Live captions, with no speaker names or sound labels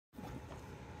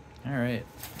All right,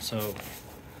 so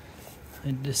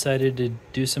I decided to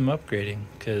do some upgrading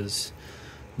because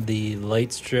the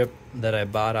light strip that I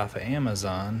bought off of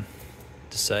Amazon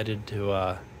decided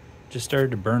to just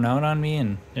started to burn out on me,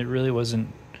 and it really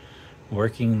wasn't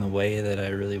working the way that I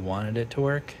really wanted it to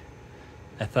work.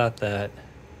 I thought that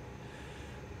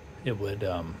it would,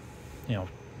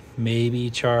 maybe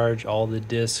charge all the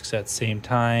discs at the same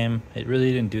time. It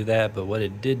really didn't do that, but what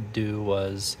it did do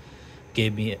was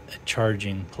gave me a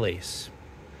charging place.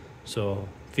 So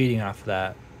feeding off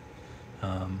that,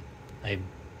 I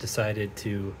decided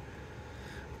to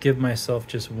give myself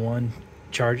just one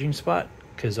charging spot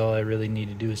because all I really need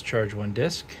to do is charge one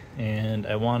disc, and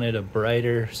I wanted a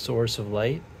brighter source of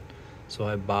light. So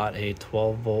I bought a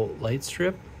 12 volt light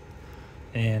strip,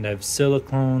 and I've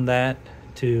siliconed that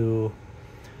to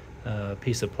a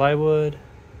piece of plywood,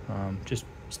 just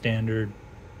standard,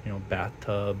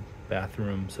 bathtub,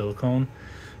 bathroom silicone.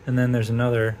 And then there's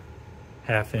another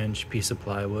 1/2 inch piece of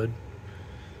plywood,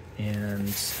 and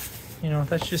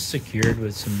that's just secured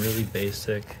with some really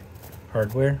basic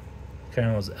hardware, kind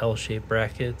of those L-shaped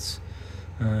brackets.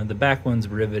 The back one's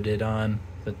riveted on,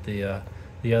 but the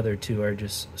other two are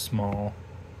just small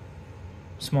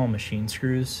machine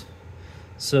screws.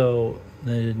 So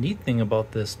the neat thing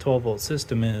about this 12 volt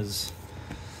system is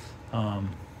I'm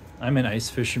an ice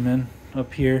fisherman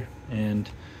up here, and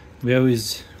we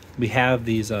have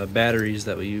these batteries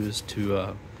that we use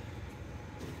to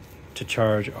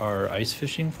charge our ice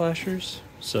fishing flashers.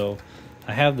 So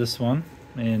I have this one,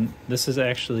 and this is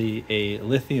actually a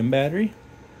lithium battery,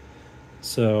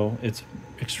 so it's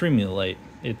extremely light.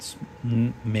 It's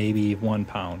maybe 1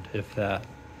 pound, if that.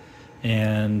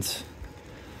 And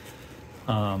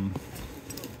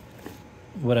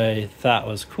what I thought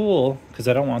was cool, because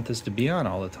I don't want this to be on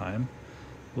all the time,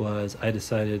 was I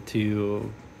decided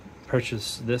to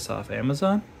purchase this off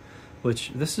Amazon,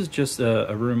 which this is just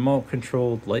a remote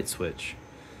controlled light switch.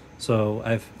 So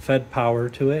I've fed power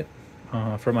to it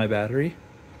for my battery,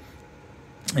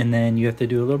 and then you have to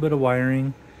do a little bit of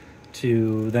wiring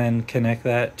to then connect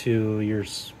that to your,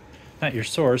 not your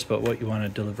source, but what you want to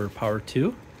deliver power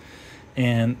to.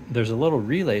 And there's a little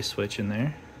relay switch in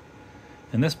there,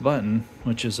 and this button,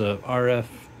 which is a RF,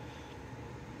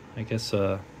 I guess,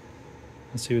 let's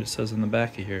see what it says in the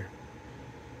back of here.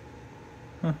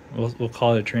 We'll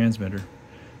call it a transmitter.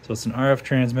 So it's an RF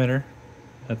transmitter.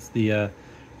 That's the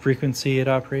frequency it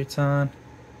operates on.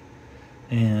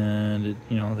 And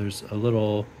there's a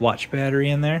little watch battery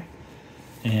in there.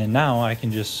 And now I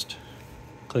can just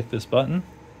click this button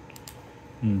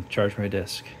and charge my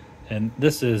disc. And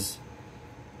this is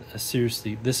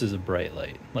seriously, this is a bright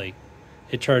light. Like,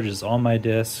 it charges all my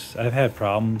discs. I've had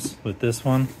problems with this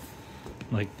one.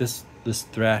 Like this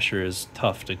Thrasher is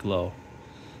tough to glow.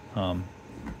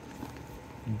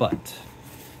 But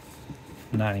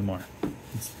not anymore.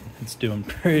 It's doing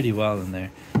pretty well in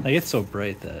there. Like, it's so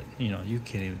bright that you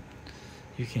can't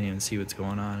even see what's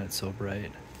going on. It's so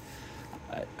bright.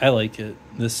 I like it.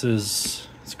 It's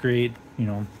great.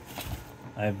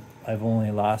 I've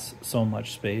only lost so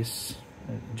much space,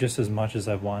 just as much as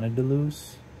I've wanted to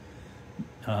lose.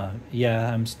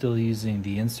 I'm still using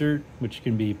the insert, which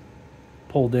can be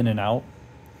pulled in and out.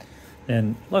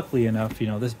 And luckily enough,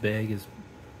 this bag is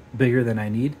bigger than I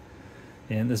need,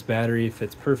 and this battery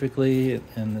fits perfectly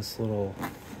in this little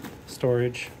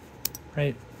storage,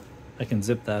 right? I can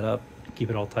zip that up, keep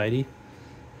it all tidy,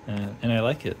 and I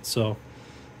like it. So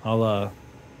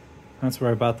that's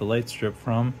where I bought the light strip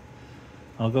from.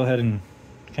 I'll go ahead and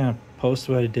kind of post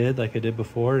what I did like I did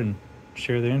before and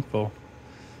share the info.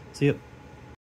 See ya.